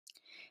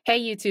Hey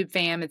YouTube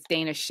fam, it's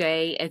Dana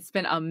Shay. It's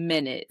been a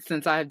minute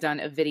since I've done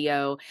a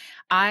video.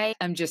 I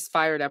am just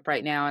fired up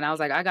right now and I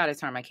was like, I gotta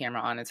turn my camera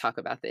on and talk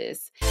about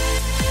this.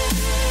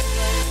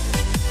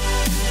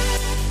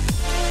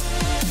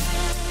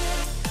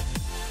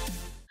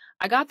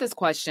 I got this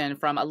question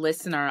from a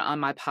listener on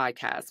my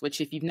podcast, which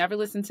if you've never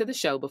listened to the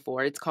show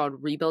before, it's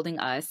called Rebuilding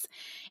Us.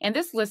 And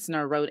this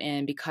listener wrote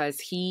in because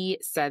he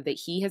said that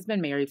he has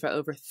been married for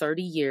over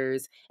 30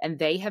 years and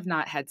they have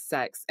not had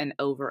sex in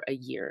over a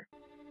year.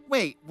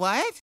 Wait,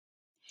 what?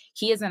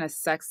 He is in a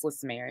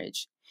sexless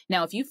marriage.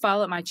 Now, if you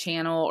followed my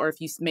channel or if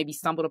you maybe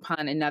stumbled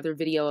upon another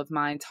video of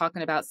mine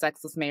talking about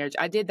sexless marriage,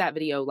 I did that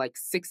video like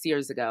 6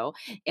 years ago,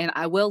 and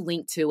I will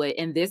link to it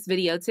in this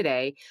video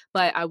today.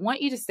 But I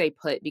want you to stay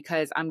put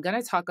because I'm going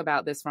to talk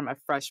about this from a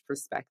fresh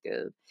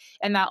perspective.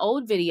 In that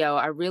old video,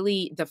 I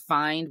really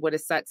defined what a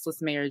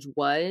sexless marriage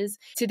was.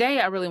 Today,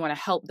 I really want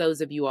to help those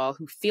of you all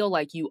who feel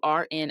like you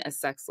are in a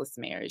sexless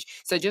marriage.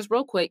 So just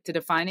real quick to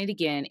define it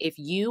again, if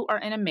you are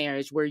in a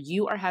marriage where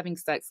you are having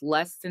sex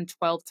less than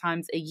 12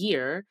 times a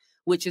year,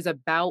 which is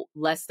about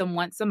less than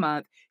once a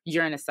month,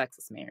 you're in a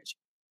sexless marriage.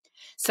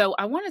 So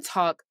I want to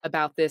talk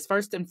about this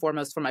first and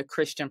foremost from a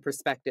Christian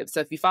perspective. So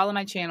if you follow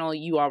my channel,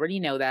 you already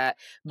know that,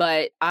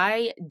 but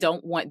I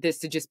don't want this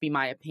to just be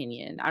my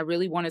opinion. I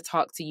really want to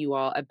talk to you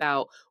all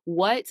about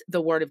what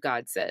the Word of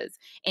God says.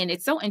 And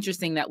it's so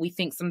interesting that we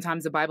think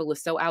sometimes the Bible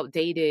is so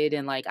outdated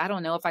and like, I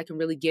don't know if I can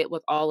really get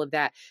with all of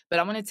that. But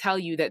I want to tell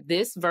you that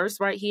this verse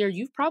right here,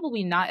 you've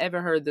probably not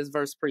ever heard this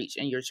verse preached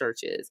in your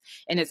churches.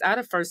 And it's out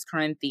of 1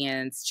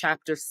 Corinthians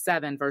chapter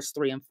 7, verse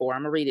 3 and 4.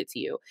 I'm going to read it to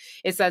you.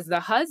 It says,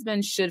 the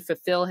husband should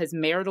fulfill his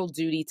marital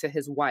duty to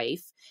his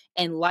wife,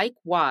 and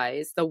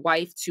likewise the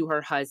wife to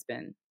her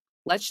husband.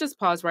 Let's just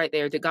pause right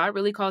there. Did God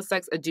really call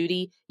sex a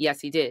duty?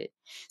 Yes, he did.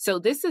 So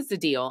this is the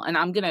deal. And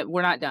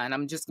we're not done.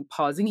 I'm just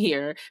pausing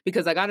here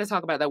because I got to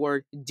talk about that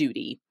word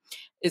duty.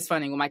 It's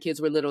funny. When my kids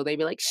were little, they'd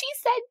be like, she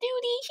said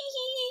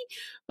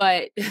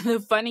duty. But the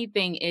funny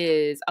thing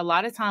is, a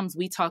lot of times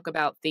we talk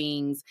about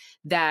things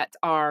that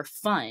are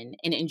fun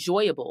and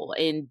enjoyable,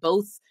 and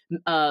both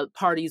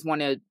parties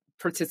want to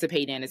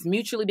participate in. It's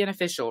mutually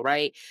beneficial,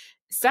 right?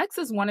 Sex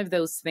is one of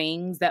those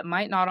things that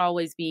might not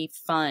always be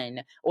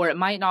fun or it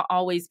might not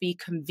always be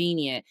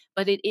convenient,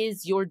 but it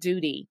is your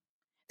duty.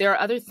 There are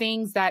other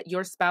things that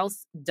your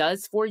spouse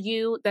does for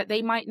you that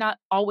they might not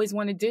always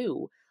want to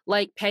do,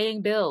 like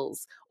paying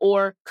bills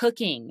or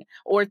cooking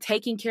or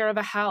taking care of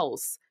a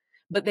house,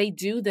 but they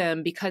do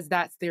them because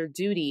that's their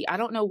duty. I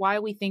don't know why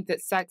we think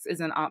that sex is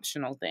an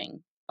optional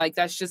thing. Like,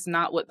 that's just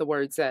not what the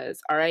word says,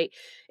 all right?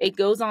 It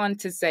goes on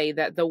to say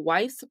that the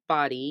wife's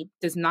body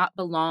does not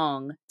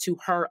belong to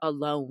her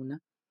alone,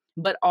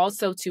 but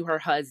also to her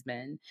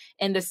husband.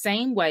 In the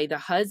same way, the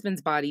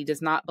husband's body does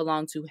not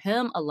belong to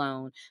him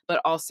alone, but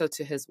also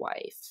to his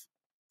wife.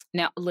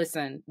 Now,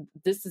 listen,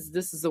 this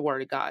is the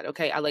word of God,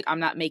 okay? I'm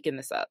not making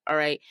this up, all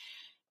right?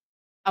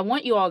 I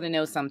want you all to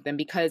know something,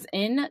 because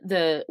in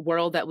the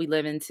world that we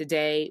live in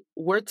today,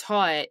 we're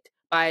taught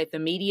by the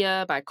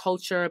media, by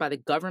culture, by the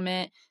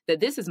government, that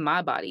this is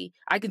my body.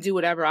 I can do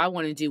whatever I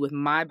want to do with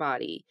my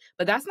body.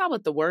 But that's not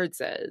what the word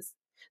says.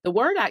 The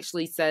word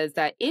actually says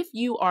that if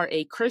you are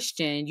a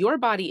Christian, your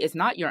body is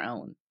not your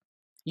own.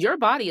 Your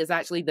body is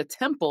actually the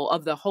temple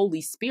of the Holy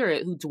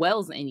Spirit who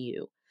dwells in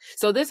you.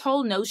 So this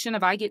whole notion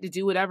of I get to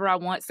do whatever I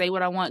want, say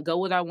what I want, go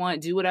what I want,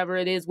 do whatever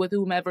it is with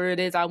whomever it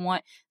is I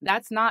want,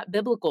 that's not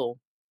biblical.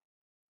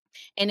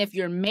 And if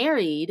you're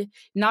married,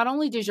 not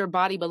only does your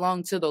body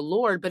belong to the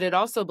Lord, but it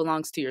also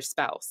belongs to your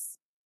spouse.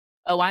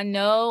 Oh, I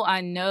know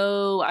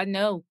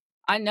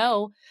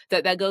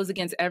that goes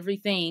against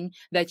everything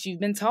that you've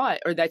been taught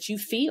or that you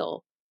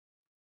feel.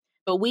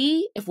 But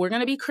if we're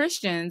going to be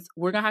Christians,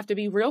 we're going to have to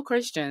be real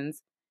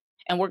Christians,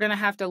 and we're going to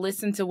have to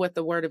listen to what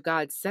the Word of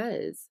God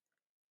says.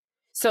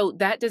 So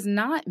that does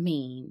not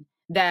mean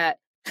that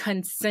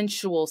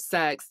consensual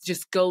sex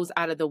just goes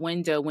out of the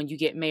window when you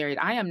get married.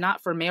 I am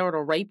not for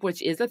marital rape,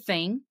 which is a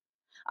thing.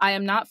 I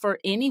am not for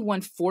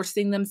anyone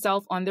forcing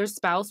themselves on their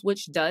spouse,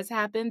 which does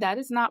happen. That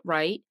is not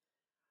right.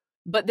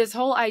 But this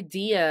whole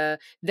idea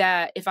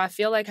that if I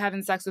feel like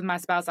having sex with my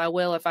spouse, I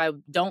will. If I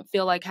don't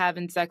feel like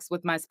having sex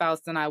with my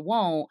spouse, then I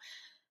won't.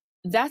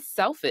 That's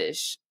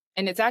selfish,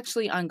 and it's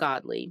actually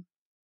ungodly.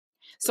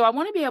 So I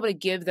want to be able to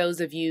give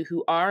those of you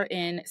who are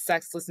in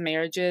sexless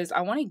marriages,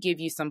 I want to give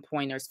you some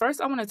pointers.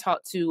 First, I want to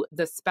talk to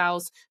the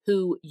spouse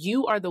who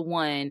you are the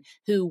one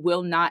who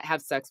will not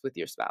have sex with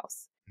your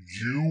spouse.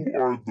 You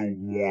are the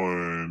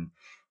one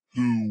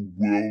who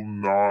will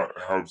not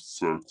have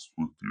sex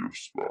with your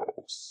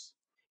spouse.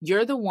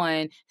 You're the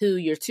one who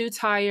you're too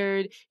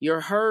tired,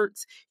 you're hurt,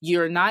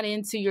 you're not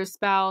into your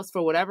spouse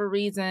for whatever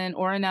reason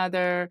or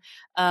another.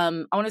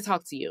 I want to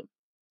talk to you.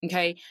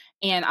 Okay.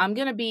 And I'm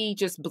going to be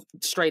just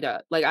straight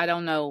up. Like, I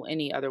don't know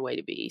any other way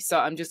to be. So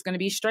I'm just going to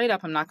be straight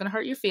up. I'm not going to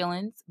hurt your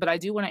feelings, but I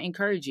do want to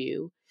encourage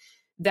you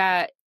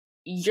that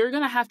you're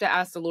going to have to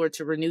ask the Lord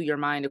to renew your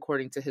mind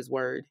according to his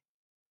word.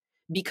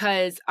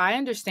 because I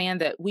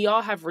understand that we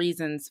all have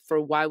reasons for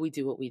why we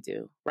do what we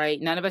do, right?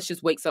 None of us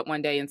just wakes up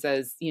one day and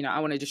says, I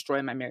want to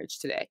destroy my marriage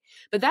today.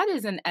 But that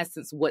is in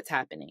essence what's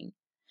happening.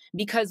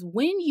 Because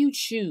when you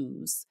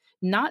choose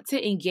not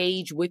to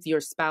engage with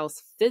your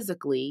spouse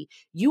physically,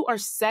 you are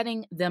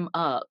setting them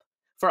up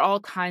for all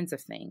kinds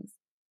of things.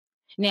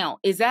 Now,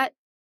 is that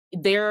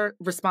their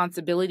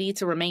responsibility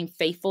to remain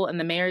faithful in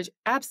the marriage?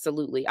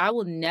 Absolutely. I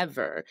will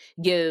never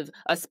give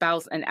a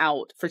spouse an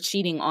out for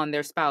cheating on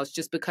their spouse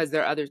just because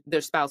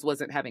their spouse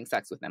wasn't having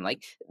sex with them.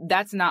 Like,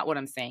 that's not what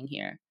I'm saying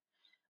here.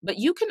 But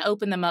you can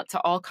open them up to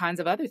all kinds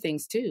of other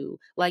things too,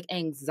 like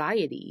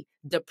anxiety,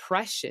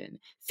 depression,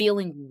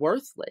 feeling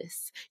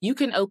worthless. You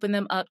can open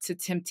them up to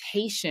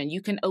temptation.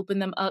 You can open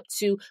them up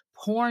to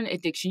porn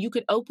addiction. You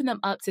could open them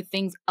up to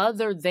things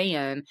other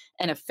than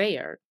an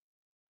affair.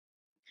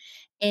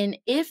 And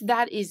if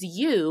that is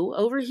you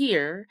over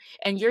here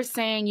and you're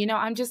saying,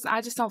 I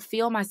just don't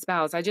feel my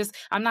spouse.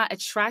 I'm not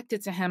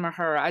attracted to him or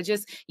her. I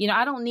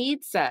don't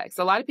need sex.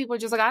 A lot of people are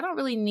just like, I don't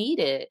really need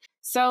it.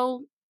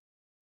 So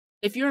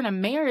if you're in a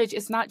marriage,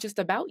 it's not just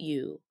about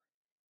you.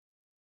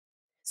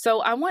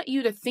 So I want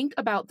you to think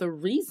about the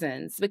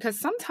reasons, because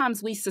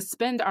sometimes we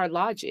suspend our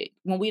logic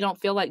when we don't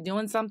feel like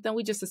doing something.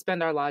 We just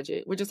suspend our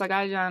logic. We're just like,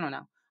 I don't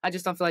know. I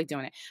just don't feel like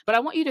doing it. But I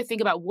want you to think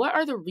about, what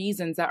are the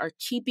reasons that are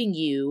keeping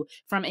you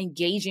from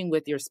engaging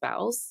with your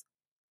spouse?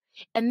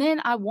 And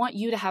then I want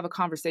you to have a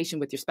conversation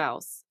with your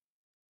spouse,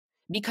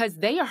 because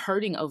they are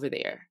hurting over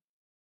there.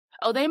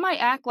 Oh, they might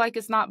act like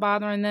it's not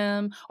bothering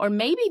them, or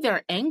maybe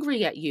they're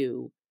angry at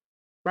you,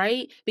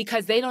 right?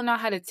 Because they don't know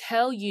how to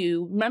tell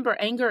you. Remember,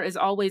 anger is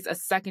always a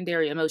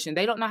secondary emotion.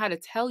 They don't know how to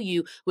tell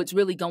you what's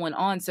really going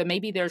on. So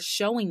maybe they're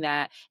showing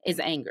that as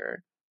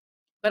anger.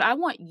 But I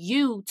want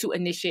you to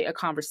initiate a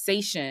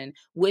conversation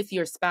with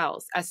your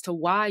spouse as to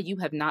why you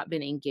have not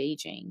been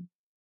engaging.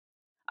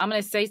 I'm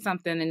going to say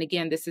something, and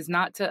again, this is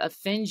not to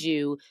offend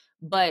you,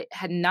 but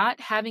not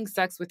having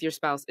sex with your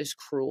spouse is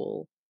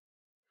cruel.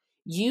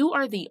 You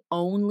are the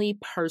only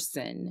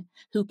person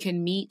who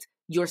can meet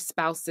your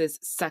spouse's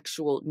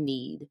sexual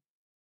need.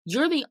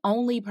 You're the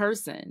only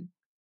person.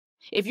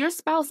 If your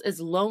spouse is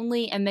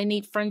lonely and they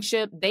need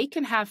friendship, they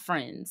can have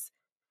friends.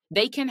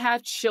 They can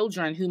have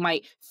children who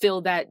might fill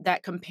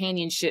that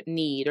companionship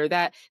need or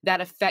that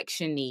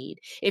affection need.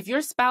 If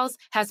your spouse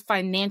has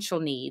financial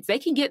needs, they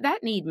can get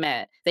that need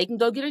met. They can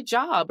go get a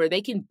job, or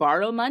they can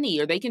borrow money,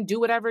 or they can do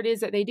whatever it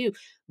is that they do.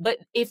 But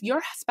if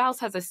your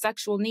spouse has a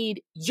sexual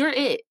need, you're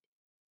it.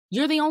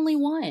 You're the only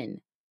one.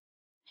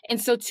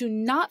 And so to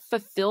not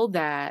fulfill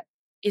that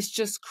is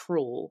just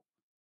cruel,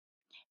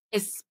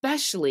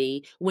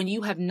 especially when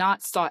you have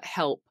not sought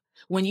help,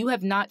 when you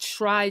have not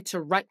tried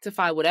to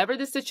rectify whatever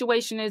the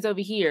situation is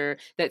over here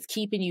that's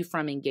keeping you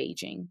from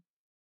engaging.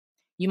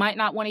 You might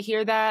not want to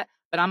hear that,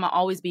 but I'm going to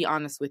always be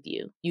honest with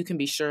you. You can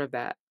be sure of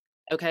that.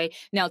 Okay.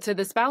 Now, to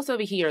the spouse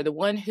over here, the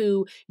one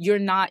who you're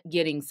not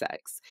getting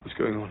sex. What's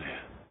going on here?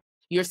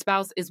 Your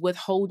spouse is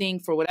withholding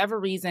for whatever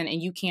reason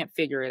and you can't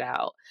figure it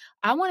out.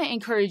 I want to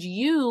encourage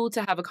you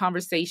to have a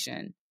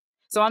conversation.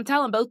 So I'm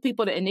telling both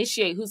people to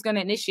initiate. Who's going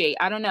to initiate?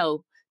 I don't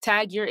know.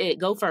 Tag, you're it.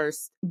 Go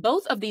first.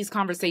 Both of these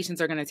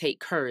conversations are going to take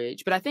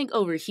courage. But I think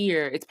over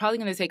here, it's probably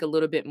going to take a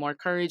little bit more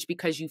courage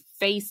because you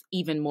face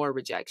even more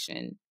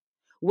rejection.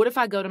 What if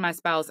I go to my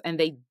spouse and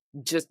they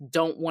just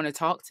don't want to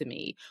talk to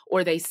me?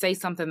 Or they say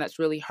something that's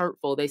really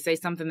hurtful. They say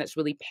something that's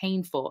really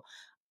painful.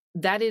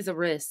 That is a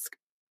risk.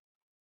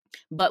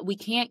 But we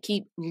can't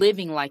keep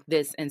living like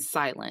this in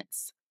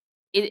silence.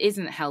 It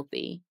isn't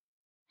healthy.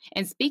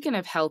 And speaking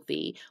of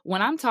healthy,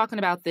 when I'm talking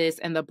about this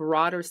in the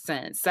broader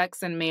sense,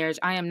 sex and marriage,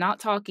 I am not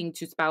talking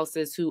to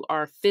spouses who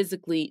are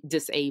physically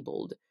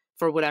disabled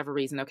for whatever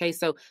reason. Okay,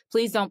 so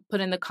please don't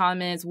put in the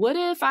comments, what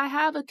if I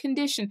have a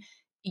condition?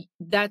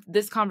 That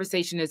this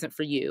conversation isn't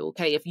for you.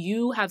 Okay, if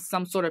you have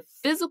some sort of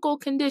physical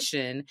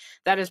condition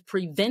that is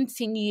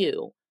preventing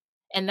you,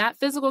 and that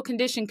physical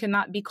condition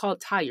cannot be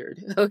called tired,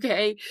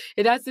 okay?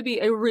 It has to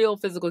be a real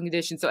physical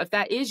condition. So if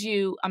that is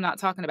you, I'm not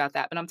talking about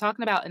that, but I'm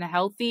talking about in a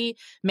healthy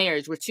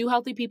marriage where two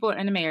healthy people are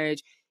in a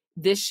marriage,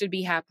 this should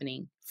be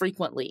happening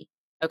frequently,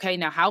 okay?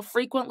 Now, how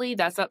frequently,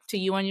 that's up to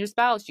you and your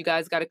spouse. You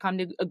guys got to come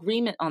to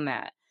agreement on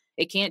that.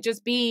 It can't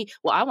just be,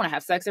 well, I want to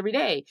have sex every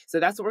day, so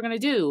that's what we're going to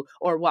do.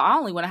 Or, well, I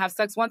only want to have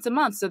sex once a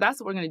month, so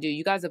that's what we're going to do.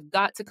 You guys have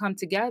got to come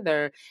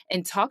together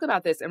and talk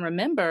about this. And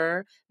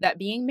remember that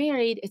being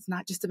married, it's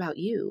not just about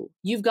you.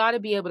 You've got to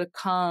be able to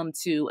come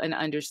to an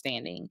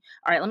understanding.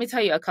 All right, let me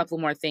tell you a couple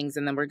more things,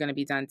 and then we're going to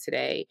be done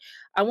today.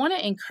 I want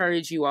to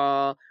encourage you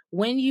all,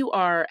 when you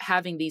are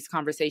having these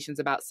conversations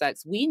about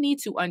sex, we need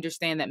to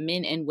understand that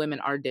men and women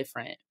are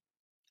different.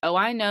 Oh,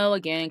 I know,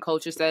 again,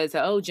 culture says,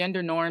 oh,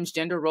 gender norms,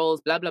 gender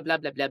roles, blah, blah, blah,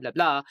 blah, blah, blah,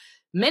 blah.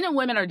 Men and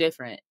women are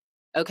different,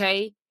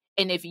 okay?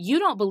 And if you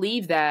don't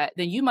believe that,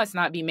 then you must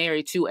not be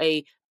married to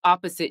a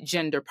opposite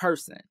gender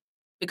person,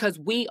 because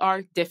we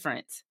are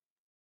different.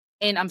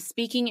 And I'm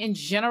speaking in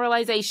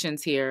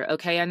generalizations here,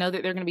 okay? I know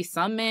that there are going to be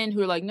some men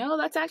who are like, no,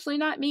 that's actually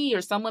not me,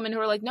 or some women who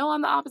are like, no,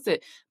 I'm the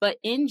opposite. But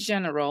in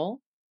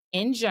general,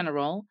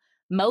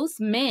 most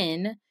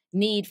men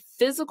need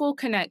physical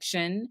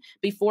connection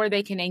before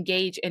they can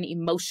engage in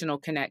emotional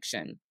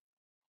connection.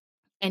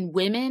 And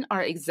women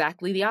are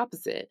exactly the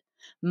opposite.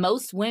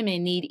 Most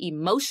women need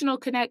emotional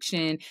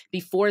connection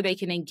before they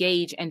can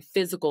engage in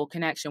physical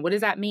connection. What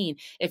does that mean?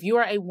 If you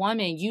are a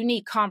woman, you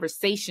need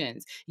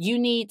conversations. You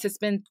need to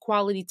spend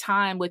quality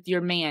time with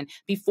your man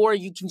before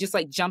you can just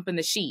like jump in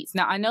the sheets.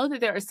 Now, I know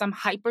that there are some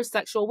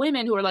hypersexual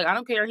women who are like, I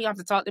don't care. He has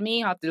to talk to me.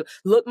 He has to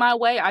look my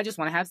way. I just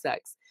want to have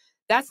sex.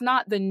 That's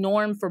not the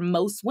norm for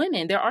most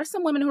women. There are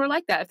some women who are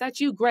like that. If that's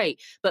you,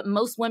 great. But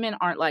most women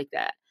aren't like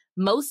that.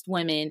 Most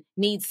women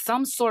need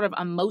some sort of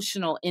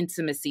emotional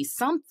intimacy,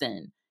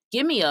 something.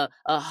 Give me a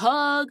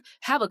hug,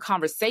 have a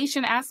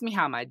conversation, ask me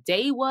how my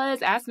day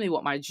was, ask me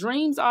what my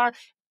dreams are,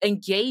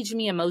 engage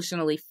me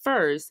emotionally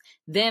first,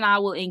 then I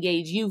will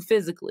engage you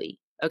physically,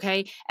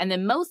 okay? And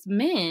then most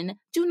men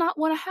do not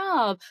want to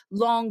have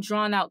long,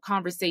 drawn-out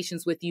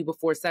conversations with you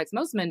before sex.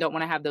 Most men don't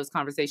want to have those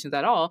conversations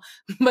at all,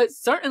 but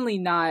certainly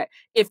not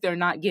if they're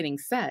not getting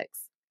sex.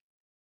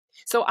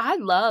 So I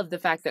love the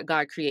fact that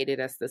God created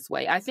us this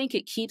way. I think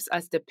it keeps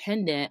us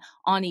dependent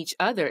on each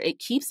other. It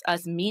keeps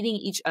us meeting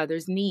each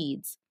other's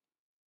needs.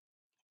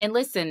 And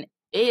listen,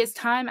 it is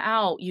time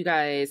out, you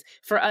guys,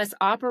 for us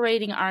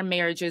operating our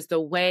marriages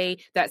the way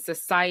that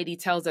society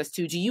tells us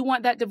to. Do you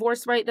want that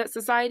divorce rate that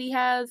society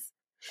has?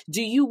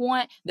 Do you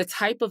want the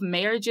type of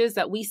marriages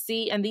that we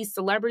see in these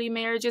celebrity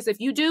marriages? If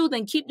you do,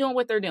 then keep doing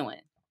what they're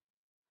doing.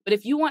 But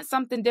if you want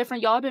something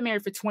different, y'all have been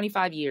married for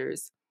 25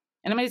 years.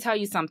 And I'm going to tell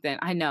you something.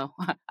 I know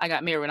I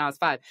got married when I was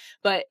 5.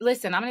 But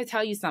listen, I'm going to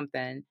tell you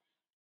something.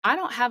 I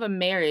don't have a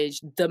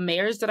marriage. The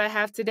marriage that I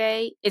have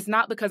today is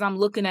not because I'm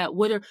looking at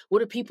what are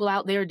people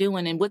out there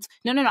doing and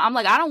no. I'm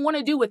like, I don't want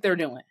to do what they're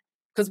doing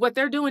because what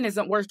they're doing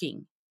isn't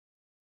working.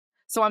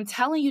 So I'm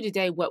telling you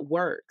today what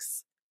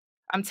works.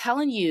 I'm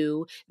telling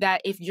you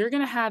that if you're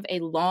going to have a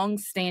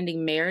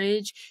long-standing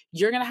marriage,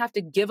 you're going to have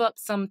to give up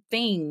some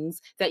things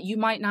that you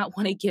might not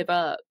want to give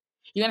up.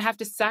 You're going to have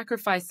to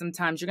sacrifice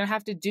sometimes. You're going to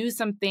have to do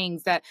some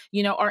things that,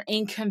 are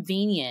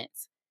inconvenient.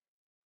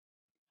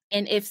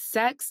 And if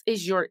sex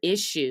is your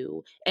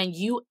issue and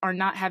you are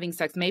not having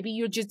sex, maybe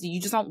you just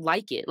don't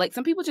like it. Like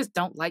some people just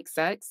don't like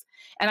sex.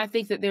 And I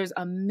think that there's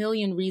a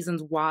million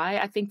reasons why.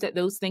 I think that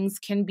those things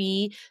can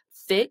be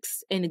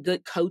fixed in a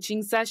good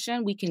coaching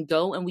session. We can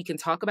go and we can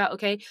talk about,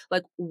 okay,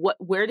 like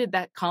where did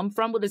that come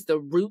from? What is the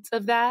root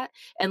of that?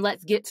 And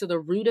let's get to the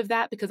root of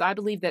that, because I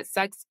believe that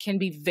sex can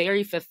be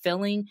very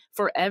fulfilling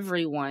for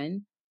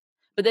everyone.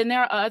 But then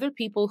there are other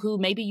people who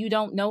maybe you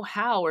don't know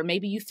how, or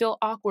maybe you feel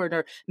awkward,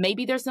 or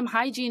maybe there's some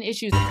hygiene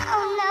issues. Oh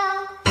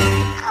no,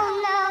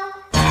 oh no,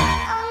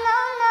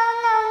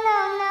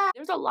 oh no.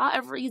 There's a lot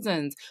of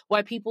reasons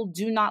why people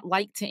do not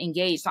like to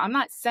engage. So I'm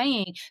not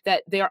saying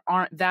that there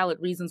aren't valid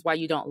reasons why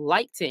you don't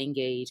like to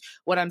engage.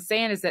 What I'm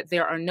saying is that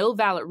there are no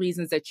valid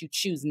reasons that you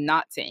choose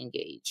not to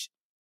engage.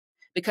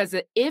 Because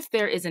if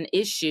there is an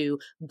issue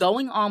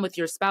going on with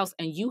your spouse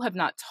and you have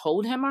not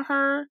told him or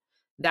her,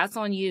 that's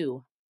on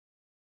you.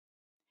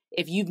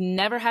 If you've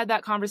never had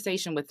that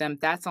conversation with them,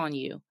 that's on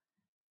you.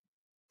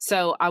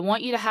 So I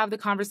want you to have the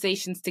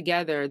conversations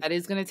together. That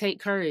is going to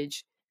take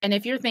courage. And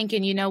if you're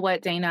thinking, you know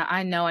what, Dana,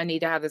 I know I need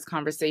to have this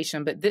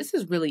conversation, but this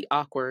is really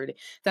awkward,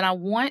 then I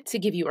want to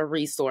give you a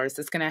resource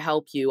that's going to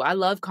help you. I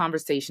love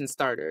conversation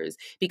starters,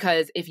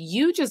 because if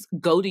you just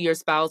go to your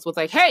spouse with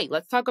like, hey,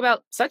 let's talk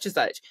about such and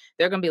such,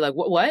 they're going to be like,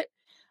 what?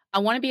 I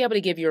want to be able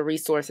to give you a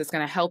resource that's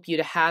going to help you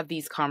to have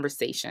these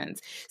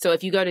conversations. So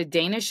if you go to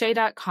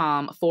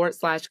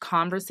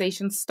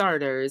danashay.com/conversation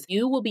starters,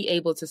 you will be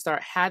able to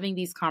start having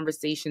these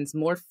conversations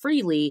more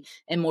freely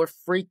and more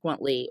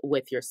frequently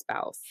with your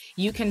spouse.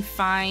 You can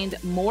find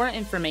more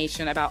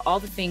information about all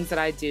the things that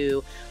I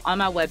do on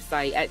my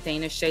website at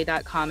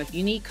danashay.com. If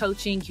you need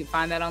coaching, you can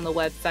find that on the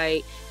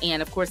website.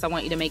 And of course, I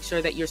want you to make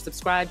sure that you're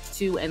subscribed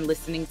to and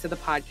listening to the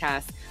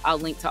podcast. I'll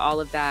link to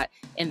all of that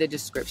in the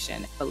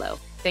description below.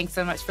 Thanks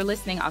so much for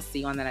listening. I'll see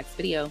you on the next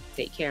video.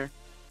 Take care.